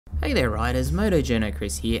Hey there riders, MotoJourno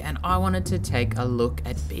Chris here, and I wanted to take a look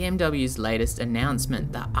at BMW's latest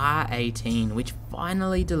announcement, the R18, which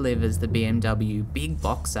finally delivers the BMW Big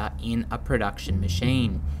Boxer in a production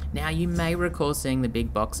machine. Now you may recall seeing the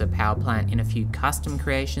Big Boxer power plant in a few custom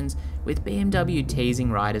creations, with BMW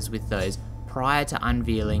teasing riders with those prior to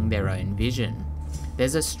unveiling their own vision.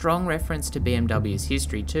 There's a strong reference to BMW's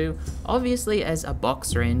history too, obviously as a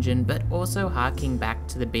boxer engine, but also harking back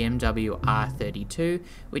to the BMW R32,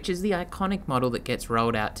 which is the iconic model that gets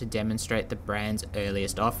rolled out to demonstrate the brand's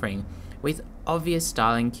earliest offering, with obvious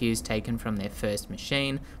styling cues taken from their first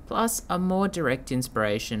machine, plus a more direct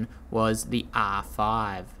inspiration was the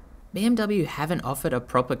R5. BMW haven't offered a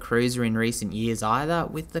proper cruiser in recent years either,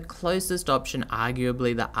 with the closest option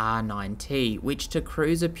arguably the R9T, which to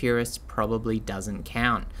cruiser purists probably doesn't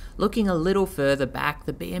count. Looking a little further back,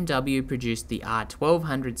 the BMW produced the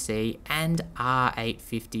R1200C and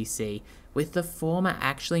R850C, with the former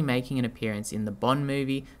actually making an appearance in the Bond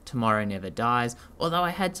movie Tomorrow Never Dies, although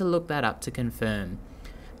I had to look that up to confirm.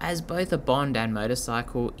 As both a Bond and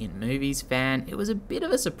motorcycle in movies fan, it was a bit of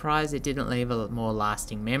a surprise it didn't leave a more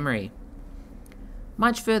lasting memory.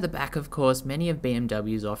 Much further back, of course, many of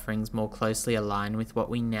BMW's offerings more closely align with what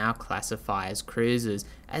we now classify as cruisers,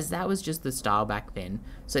 as that was just the style back then,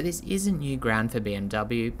 so this isn't new ground for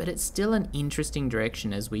BMW, but it's still an interesting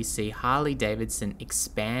direction as we see Harley-Davidson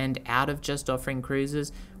expand out of just offering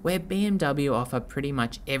cruisers, where BMW offer pretty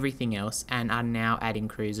much everything else and are now adding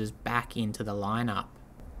cruisers back into the lineup.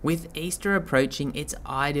 With Easter approaching, it's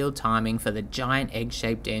ideal timing for the giant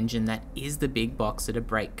egg-shaped engine that is the Big Boxer to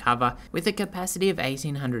break cover, with a capacity of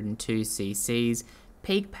 1802 cc's,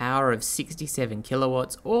 peak power of 67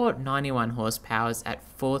 kilowatts or 91 horsepower at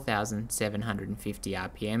 4,750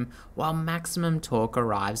 rpm, while maximum torque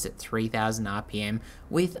arrives at 3,000 rpm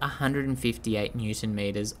with 158 newton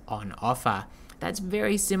meters on offer. That's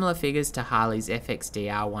very similar figures to Harley's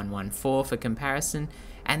FXDR 114 for comparison,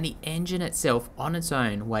 and the engine itself on its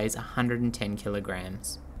own weighs 110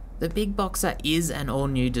 kilograms. The Big Boxer is an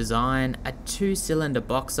all-new design, a two-cylinder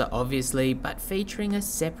boxer obviously, but featuring a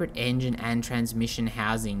separate engine and transmission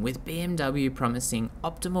housing, with BMW promising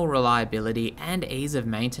optimal reliability and ease of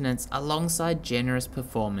maintenance alongside generous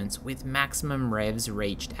performance, with maximum revs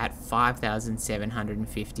reached at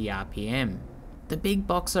 5,750 rpm. The Big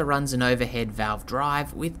Boxer runs an overhead valve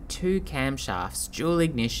drive with two camshafts, dual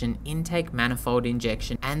ignition, intake manifold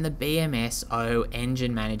injection, and the BMS-O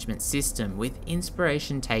engine management system, with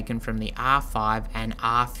inspiration taken from the R5 and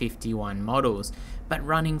R51 models, but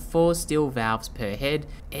running 4 steel valves per head,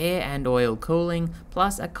 air and oil cooling,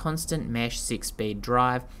 plus a constant mesh 6-speed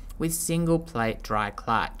drive with single plate dry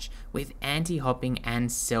clutch, with anti-hopping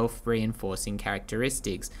and self-reinforcing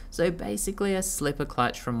characteristics, so basically a slipper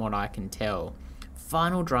clutch from what I can tell.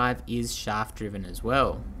 Final drive is shaft driven as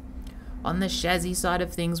well. On the chassis side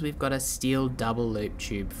of things, we've got a steel double loop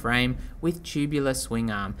tube frame with tubular swing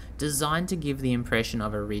arm, designed to give the impression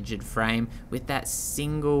of a rigid frame, with that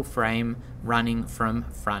single frame running from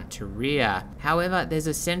front to rear. However, there's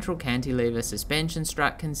a central cantilever suspension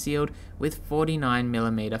strut concealed with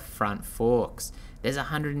 49mm front forks. There's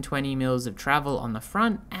 120 mils of travel on the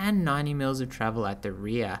front and 90 mils of travel at the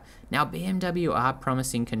rear. Now BMW are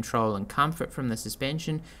promising control and comfort from the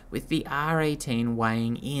suspension, with the R18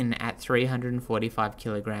 weighing in at 345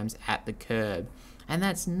 kilograms at the curb. And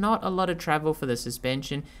that's not a lot of travel for the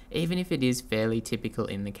suspension, even if it is fairly typical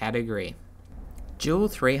in the category. Dual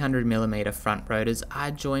 300mm front rotors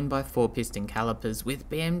are joined by four-piston calipers with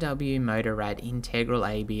BMW Motorrad Integral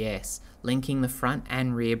ABS, linking the front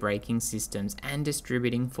and rear braking systems and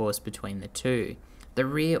distributing force between the two. The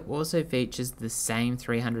rear also features the same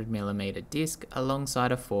 300mm disc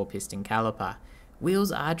alongside a four-piston caliper.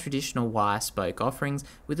 Wheels are traditional wire spoke offerings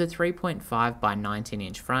with a 3.5 by 19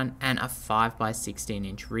 inch front and a 5 by 16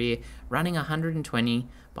 inch rear, running 120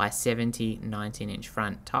 by 70 19 inch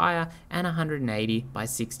front tyre and 180 by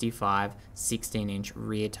 65 16 inch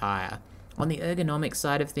rear tyre. On the ergonomic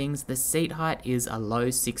side of things, the seat height is a low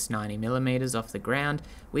 690mm off the ground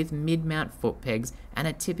with mid-mount foot pegs and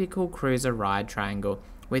a typical cruiser ride triangle,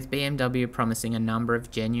 with BMW promising a number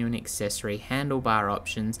of genuine accessory handlebar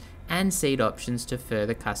options and seat options to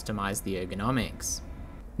further customize the ergonomics.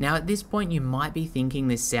 Now at this point you might be thinking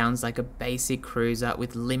this sounds like a basic cruiser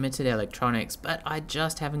with limited electronics, but I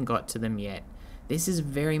just haven't got to them yet. This is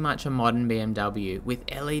very much a modern BMW with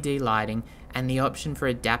LED lighting and the option for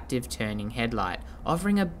adaptive turning headlight,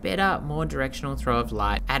 offering a better, more directional throw of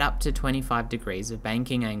light at up to 25 degrees of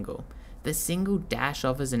banking angle. The single dash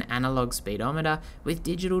offers an analog speedometer with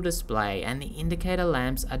digital display, and the indicator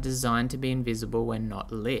lamps are designed to be invisible when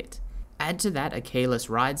not lit. Add to that a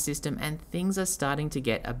keyless ride system and things are starting to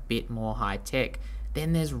get a bit more high tech.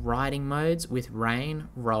 Then there's riding modes with rain,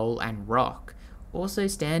 roll and rock. Also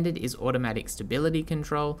standard is automatic stability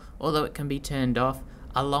control, although it can be turned off,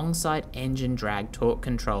 alongside engine drag torque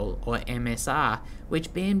control or MSR,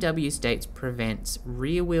 which BMW states prevents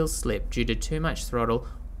rear wheel slip due to too much throttle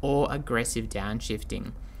or aggressive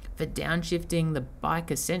downshifting. For downshifting, the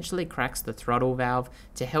bike essentially cracks the throttle valve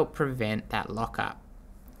to help prevent that lockup.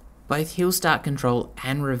 Both hill start control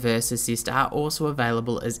and reverse assist are also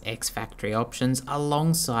available as ex-factory options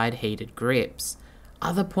alongside heated grips.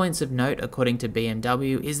 Other points of note according to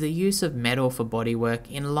BMW is the use of metal for bodywork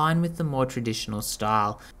in line with the more traditional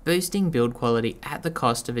style, boosting build quality at the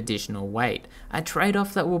cost of additional weight, a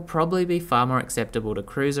trade-off that will probably be far more acceptable to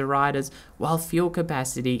cruiser riders while fuel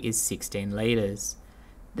capacity is 16 litres.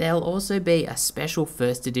 There'll also be a special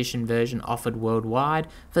first edition version offered worldwide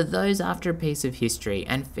for those after a piece of history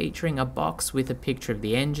and featuring a box with a picture of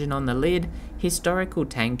the engine on the lid, historical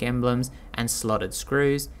tank emblems and slotted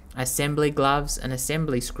screws, assembly gloves, an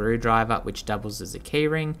assembly screwdriver which doubles as a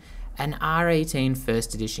keyring, an R18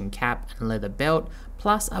 first edition cap and leather belt,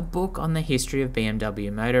 plus a book on the history of BMW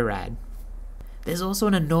Motorrad. There's also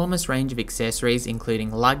an enormous range of accessories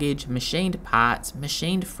including luggage, machined parts,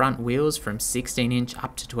 machined front wheels from 16 inch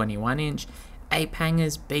up to 21 inch, ape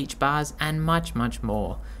hangers, beach bars and much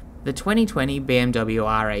more. The 2020 BMW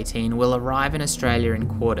R18 will arrive in Australia in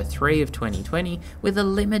Q3 of 2020 with a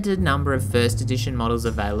limited number of first edition models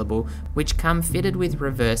available which come fitted with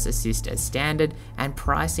reverse assist as standard and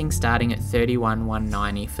pricing starting at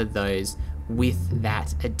 $31,190 for those with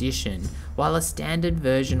that addition, while a standard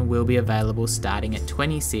version will be available starting at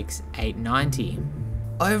 $26,890.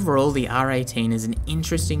 Overall, the R18 is an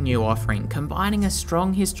interesting new offering, combining a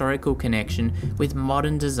strong historical connection with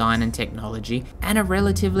modern design and technology and a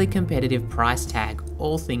relatively competitive price tag,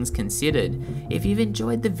 all things considered. If you've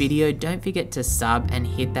enjoyed the video, don't forget to sub and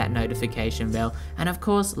hit that notification bell, and of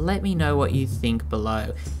course let me know what you think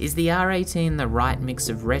below. Is the R18 the right mix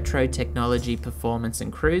of retro technology, performance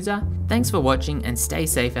and cruiser? Thanks for watching and stay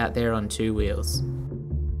safe out there on two wheels.